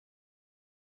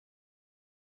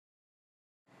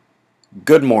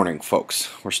Good morning, folks.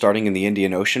 We're starting in the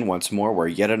Indian Ocean once more, where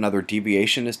yet another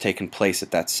deviation has taken place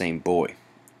at that same buoy.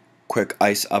 Quick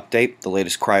ice update. The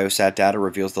latest cryosat data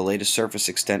reveals the latest surface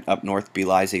extent up north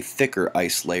belies a thicker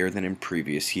ice layer than in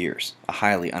previous years, a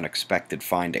highly unexpected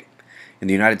finding. In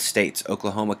the United States,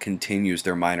 Oklahoma continues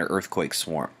their minor earthquake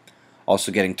swarm. Also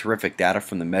getting terrific data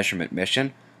from the measurement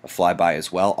mission, a flyby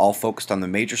as well, all focused on the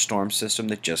major storm system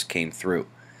that just came through.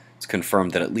 It's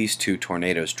confirmed that at least 2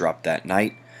 tornadoes dropped that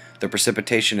night. The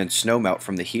precipitation and snowmelt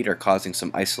from the heat are causing some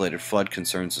isolated flood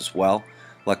concerns as well.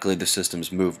 Luckily the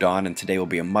system's moved on, and today will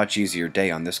be a much easier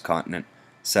day on this continent,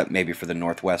 except maybe for the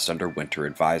Northwest under winter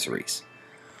advisories.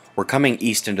 We're coming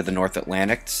east into the North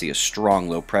Atlantic to see a strong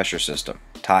low pressure system,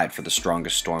 tied for the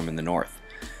strongest storm in the north.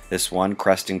 This one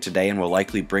cresting today and will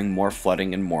likely bring more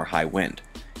flooding and more high wind.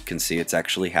 You can see it's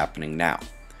actually happening now.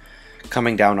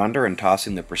 Coming down under and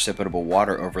tossing the precipitable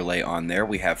water overlay on there,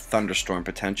 we have thunderstorm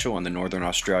potential on the northern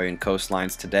Australian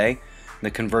coastlines today, and the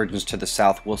convergence to the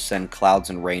south will send clouds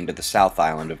and rain to the South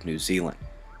Island of New Zealand.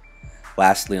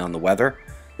 Lastly on the weather,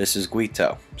 this is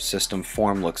Guito. System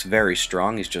form looks very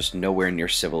strong, he's just nowhere near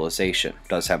civilization.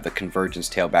 Does have the convergence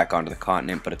tail back onto the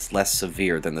continent, but it's less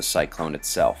severe than the cyclone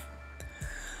itself.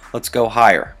 Let's go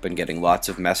higher. Been getting lots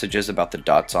of messages about the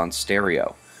dots on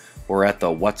stereo. We're at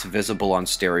the What's Visible on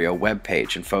Stereo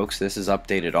webpage, and folks, this is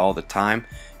updated all the time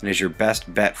and is your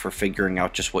best bet for figuring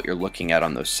out just what you're looking at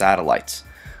on those satellites.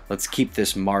 Let's keep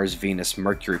this Mars, Venus,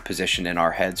 Mercury position in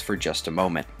our heads for just a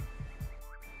moment.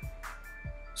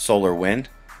 Solar wind,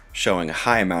 showing a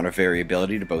high amount of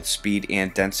variability to both speed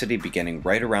and density beginning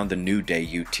right around the new day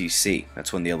UTC.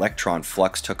 That's when the electron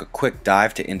flux took a quick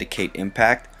dive to indicate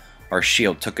impact. Our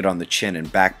shield took it on the chin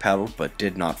and backpedaled, but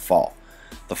did not fall.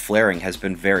 The flaring has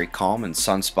been very calm and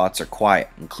sunspots are quiet,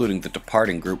 including the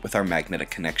departing group with our magnetic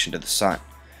connection to the Sun.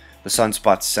 The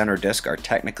sunspot's center disk are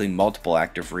technically multiple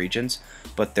active regions,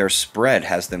 but their spread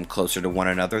has them closer to one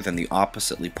another than the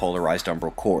oppositely polarized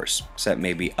umbral cores, except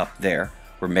maybe up there,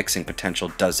 where mixing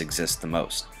potential does exist the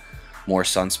most. More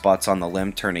sunspots on the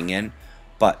limb turning in,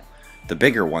 but the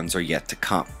bigger ones are yet to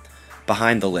come.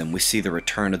 Behind the limb, we see the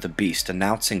return of the beast,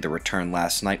 announcing the return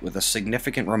last night with a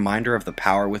significant reminder of the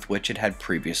power with which it had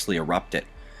previously erupted,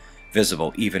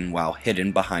 visible even while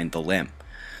hidden behind the limb.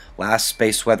 Last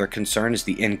space weather concern is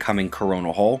the incoming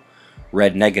coronal hole,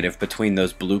 red negative between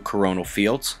those blue coronal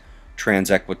fields,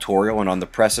 transequatorial and on the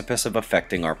precipice of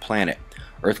affecting our planet.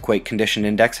 Earthquake condition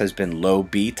index has been low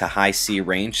B to high C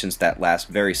range since that last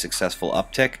very successful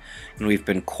uptick, and we've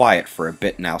been quiet for a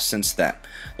bit now since then.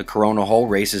 The coronal hole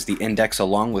raises the index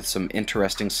along with some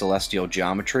interesting celestial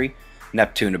geometry.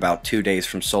 Neptune about 2 days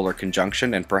from solar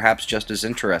conjunction, and perhaps just as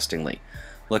interestingly,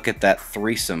 look at that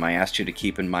threesome I asked you to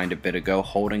keep in mind a bit ago,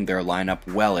 holding their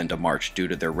lineup well into March due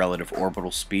to their relative orbital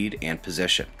speed and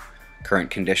position. Current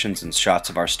conditions and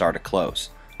shots of our star to close.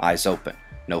 Eyes open.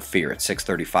 No fear, it's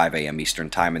 6:35 a.m. Eastern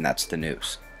Time, and that's the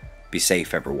news. Be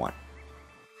safe, everyone.